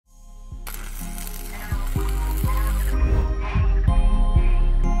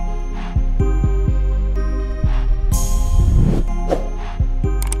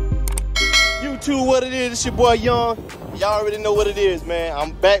what it is. It's your boy Young. Y'all already know what it is, man.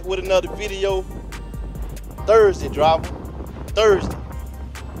 I'm back with another video. Thursday, driver. Thursday.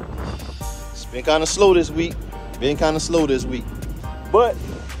 It's been kind of slow this week. But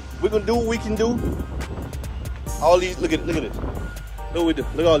we're gonna do what we can do. All these, look at this. Look what we do.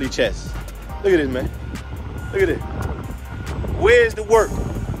 Look at all these chests. Look at this, man. Look at this. Where's the work?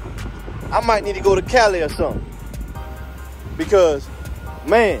 I might need to go to Cali or something. Because,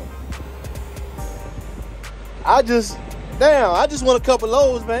 man, I just want a couple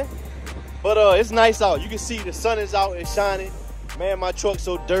loads, man. But it's nice out. You can see the sun is out, it's shining. Man, my truck's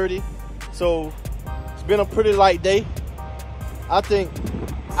so dirty. So it's been a pretty light day. I think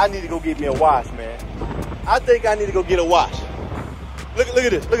I need to go get me a wash, man. I think I need to go get a wash. Look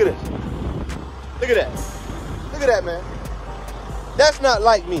at this. Look at this. Look at that. Look at that, man. That's not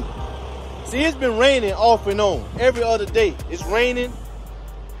like me. See, it's been raining off and on. Every other day, it's raining.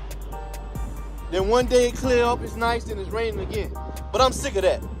 Then one day it clear up, it's nice, then it's raining again. But I'm sick of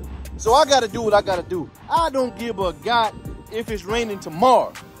that. So I gotta do what I gotta do. I don't give a god if it's raining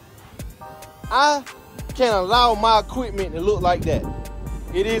tomorrow. I can't allow my equipment to look like that.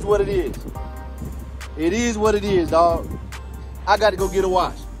 It is what it is. It is what it is, dog. I gotta go get a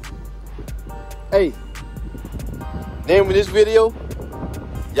wash. Hey, name of this video,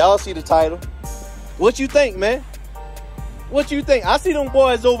 y'all see the title. What you think, man? What you think? I see them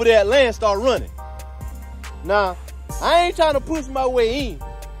boys over there at Landstar running. Now, I ain't trying to push my way in.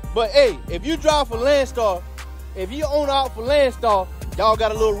 But hey, if you drive for Landstar, if you own out for Landstar, y'all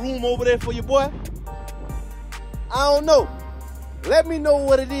got a little room over there for your boy? I don't know. Let me know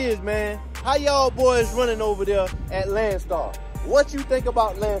what it is, man. How y'all boys running over there at Landstar? What you think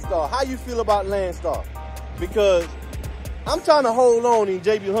about Landstar? How you feel about Landstar? Because I'm trying to hold on in with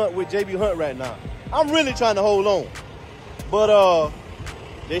JB Hunt right now. I'm really trying to hold on. But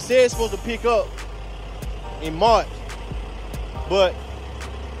they said it's supposed to pick up in March. But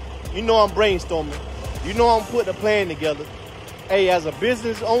you know I'm brainstorming. You know I'm putting a plan together. Hey, as a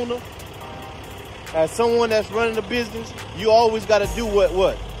business owner, as someone that's running a business, you always got to do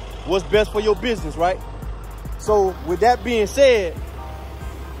what's best for your business, right? So with that being said,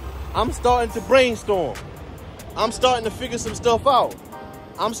 I'm starting to brainstorm. I'm starting to figure some stuff out.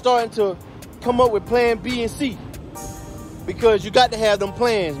 I'm starting to come up with plan B and C. Because you got to have them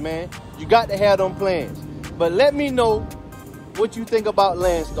plans, man. You got to have them plans. But let me know what you think about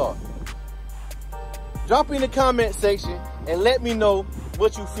Landstar. Drop in the comment section and let me know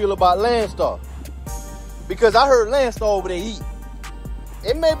what you feel about Landstar. Because I heard Landstar over there eat.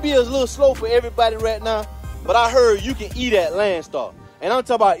 It may be a little slow for everybody right now, but I heard you can eat at Landstar. And I'm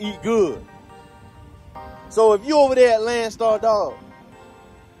talking about eat good. So if you over there at Landstar, dog,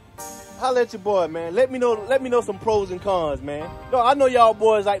 holla at your boy, man. Let me know some pros and cons, man. Yo, I know y'all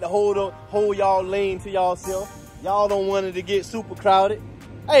boys like to hold y'all lane to y'allself. Y'all don't want it to get super crowded.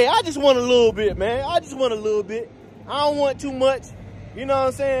 Hey, I just want a little bit, man. I just want a little bit. I don't want too much. You know what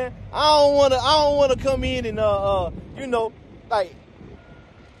I'm saying? I don't want to come in and you know, like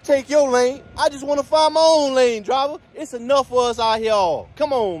take your lane. I just want to find my own lane, driver. It's enough for us out here all.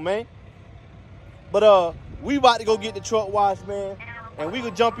 Come on, man. But we about to go get the truck washed, man. And we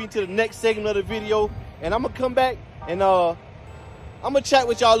gonna jump into the next segment of the video. And I'm gonna come back and I'm gonna chat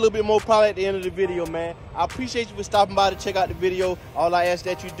with y'all a little bit more probably at the end of the video, man. I appreciate you for stopping by to check out the video. All I ask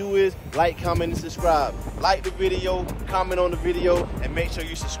that you do is like, comment, and subscribe. Like the video, comment on the video, and make sure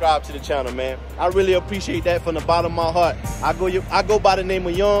you subscribe to the channel, man. I really appreciate that from the bottom of my heart. I go by the name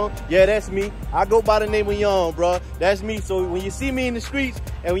of Young. Yeah, that's me. I go by the name of Young, bro. That's me. So when you see me in the streets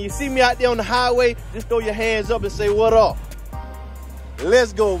and when you see me out there on the highway, just throw your hands up and say, what up?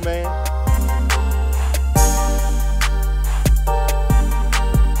 Let's go, man.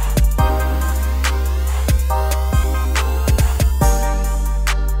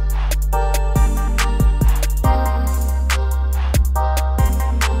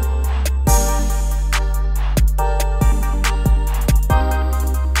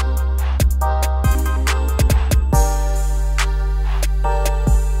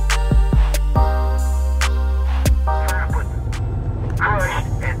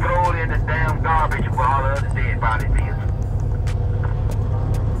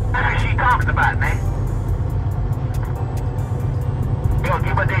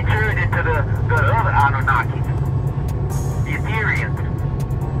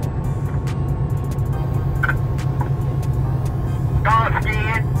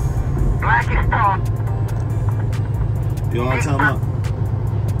 You know what I'm talking about?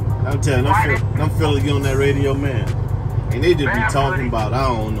 I'm telling you, them fellas get on that radio, man. And they just be talking about, I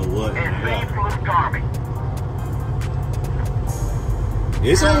don't know what.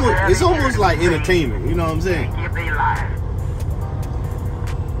 It's almost like entertainment. You know what I'm saying? Give their life.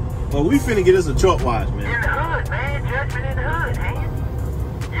 But we finna get us a truck wash, man. In the hood, man. Judgment in the hood, man.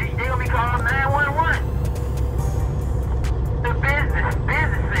 They gonna be calling 911. The business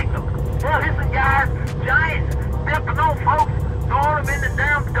signal. Well, here's some guys, giants, stepping on folks, throwing them in the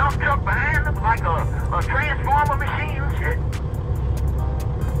damn dump truck behind them like a transformer machine and shit.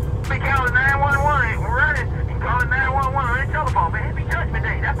 Be calling 911, we're running, and calling 911 on the telephone, man. It'd be Judgment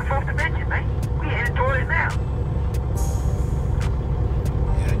Day. That's the first dimension, man. We headed toward it now.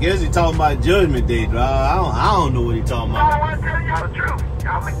 Yeah, I guess he talking about Judgment Day, bro. I don't know what he talking about. I want to tell y'all the truth.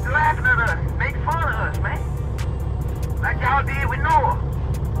 Y'all be laughing at us, make fun of us, man. Like y'all did with Noah.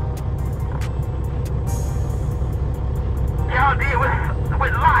 Y'all did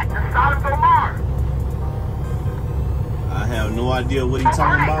with Lot and Sodom and Gomorrah. I have no idea what he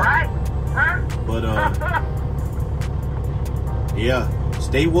talking about. Right? Huh? But yeah,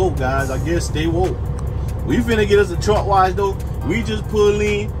 stay woke, guys. I guess stay woke. We finna get us a truck wash though. We just pull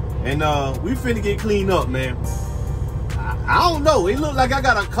in and we finna get cleaned up, man. I don't know. It look like I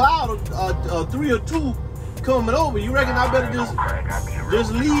got a cloud of 3 or 2 coming over. You reckon I better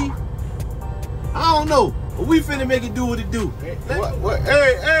just leave? I don't know. But we finna make it do what it do. What?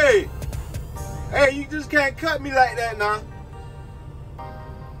 Hey, you just can't cut me like that now.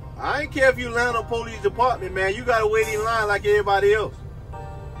 I ain't care if you Atlanta Police Department, man. You gotta wait in line like everybody else.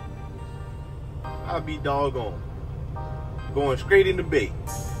 I'll be doggone. Going straight in the bay.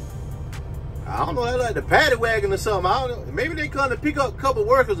 I don't know, that's like the paddy wagon or something. I don't know. Maybe they come to pick up a couple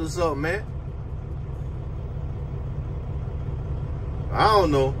workers or something, man. I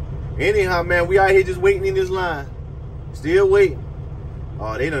don't know. Anyhow, man, we out here just waiting in this line. Still waiting.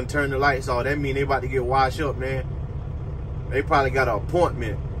 Oh, they done turned the lights off. That mean they about to get washed up, man. They probably got an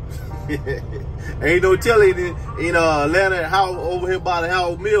appointment. Ain't no telling in Atlanta how over here by the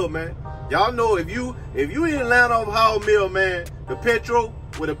Howard Mill, man. Y'all know if you in Atlanta over Howard Mill, man, the petrol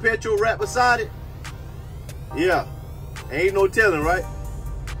with a petrol wrap beside it, yeah, ain't no telling, right?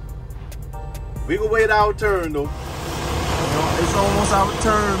 We gonna wait our turn though. It's almost our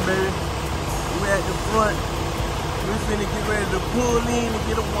turn, baby. We at the front. We finna get ready to pull in and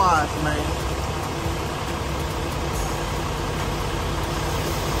get a wash, man.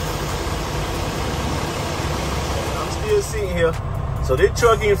 I'm still sitting here. So this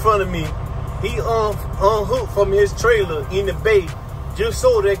truck in front of me, he unhooked from his trailer in the bay just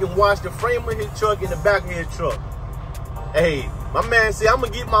so they can wash the frame of his truck and the back of his truck. Hey, my man said, I'm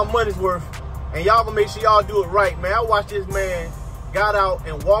gonna get my money's worth. And y'all gonna make sure y'all do it right, man. I watched this man got out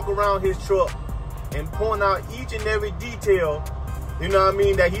and walk around his truck and point out each and every detail, you know what I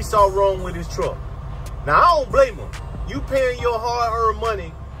mean, that he saw wrong with his truck. Now, I don't blame him. You paying your hard-earned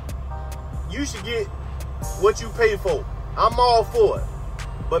money, you should get what you pay for. I'm all for it.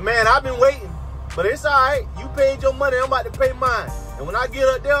 But, man, I've been waiting. But it's all right. You paid your money. I'm about to pay mine. And when I get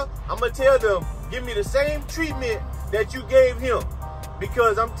up there, I'm going to tell them, give me the same treatment that you gave him.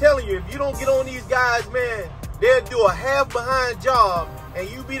 Because I'm telling you, if you don't get on these guys, man, they'll do a half-behind job, and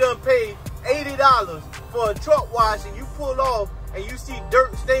you be done paid $80 for a truck wash, and you pull off, and you see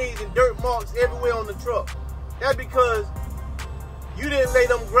dirt stains and dirt marks everywhere on the truck. That's because you didn't lay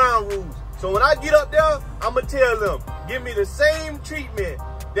them ground rules. So when I get up there, I'm going to tell them, give me the same treatment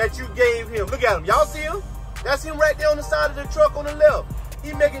that you gave him. Look at him. Y'all see him? That's him right there on the side of the truck on the left.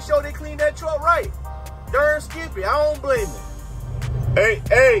 He making sure they clean that truck right. Darn Skippy. I don't blame him.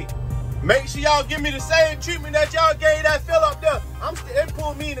 Hey, make sure y'all give me the same treatment that y'all gave that fella up there. They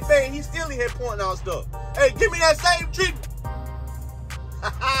pulled me in the bay and he's still in here pointing out stuff. Hey, give me that same treatment.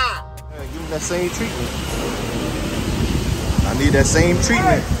 Give me that same treatment. I need that same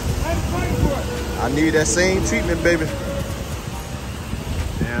treatment. I need that same treatment, baby.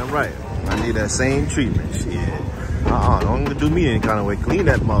 Damn right. I need that same treatment. Shit. Don't do me any kind of way. Clean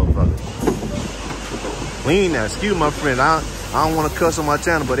that motherfucker. Clean that. Excuse my friend. I don't want to cuss on my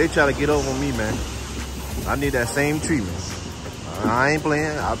channel, but they try to get over on me, man. I need that same treatment. I ain't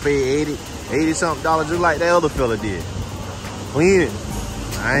playing. I pay $80 something just like that other fella did. Clean it.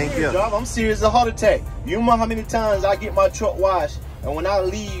 I ain't care. I'm serious as a heart attack. You know how many times I get my truck washed, and when I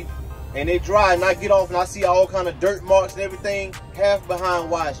leave and they dry and I get off and I see all kind of dirt marks and everything, half behind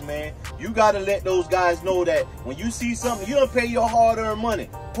wash, man. You gotta let those guys know that when you see something, you don't pay your hard-earned money.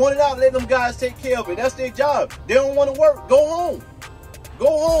 Point it out, let them guys take care of it. That's their job. They don't want to work, go home. Go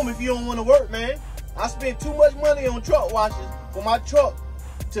home if you don't want to work, man. I spend too much money on truck washes for my truck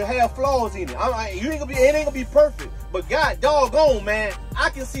to have flaws in it. It ain't gonna be perfect, but God doggone, man, I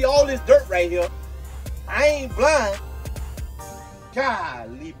can see all this dirt right here. I ain't blind.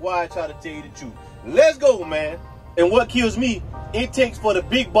 Golly, boy, I try to tell you the truth. Let's go, man. And what kills me, it takes for the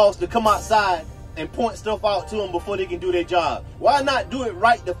big boss to come outside and point stuff out to them before they can do their job. Why not do it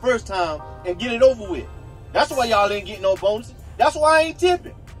right the first time and get it over with? That's why y'all ain't getting no bonuses. That's why I ain't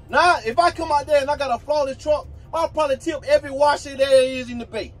tipping. Now, if I come out there and I got a flawless truck, I'll probably tip every washer there is in the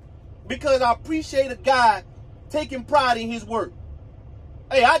bay. Because I appreciate a guy taking pride in his work.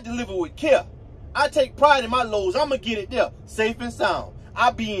 Hey, I deliver with care. I take pride in my loads. I'm going to get it there, safe and sound.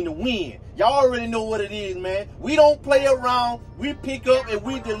 I be in the wind. Y'all already know what it is, man. We don't play around. We pick up and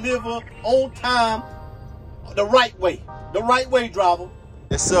we deliver on time the right way. The right way, driver.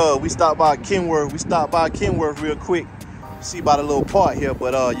 Yes, sir. We stopped by Kenworth. Real quick. See about a little part here,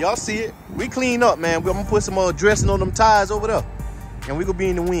 but y'all see it. We clean up, man. I'm gonna put some dressing on them tires over there, and we gonna be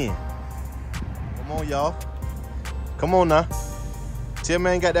in the wind. Come on, y'all. Come on now. Tell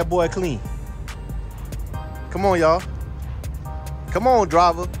man got that boy clean. Come on, y'all. Come on,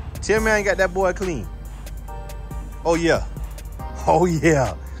 driver. Tell me I ain't got that boy clean. Oh, yeah. Oh,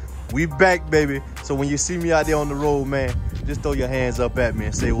 yeah. We back, baby. So when you see me out there on the road, man, just throw your hands up at me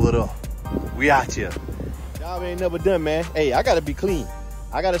and say what up. We out here. Job ain't never done, man. Hey, I got to be clean.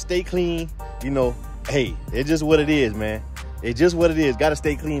 I got to stay clean. You know, hey, it's just what it is, man. It's just what it is. Got to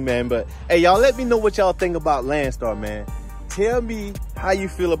stay clean, man. But, hey, y'all let me know what y'all think about Landstar, man. Tell me how you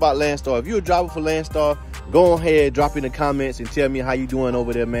feel about Landstar. If you're a driver for Landstar, go ahead, drop in the comments and tell me how you doing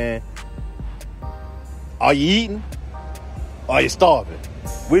over there, man. Are you eating? Are you starving?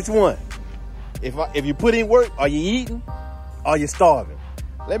 Which one? If you put in work, are you eating? Are you starving?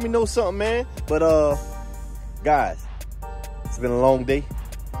 Let me know something, man. But guys, it's been a long day.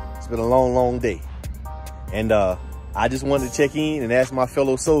 It's been a long, long day. And I just wanted to check in and ask my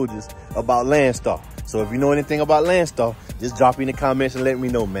fellow soldiers about Landstar. So if you know anything about Landstar, just drop in the comments and let me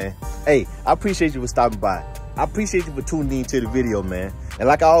know, man. Hey, I appreciate you for stopping by. I appreciate you for tuning in to the video, man. And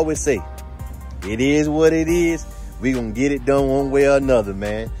like I always say, it is what it is. We gonna get it done one way or another,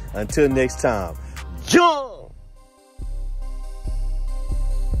 man. Until next time, jump!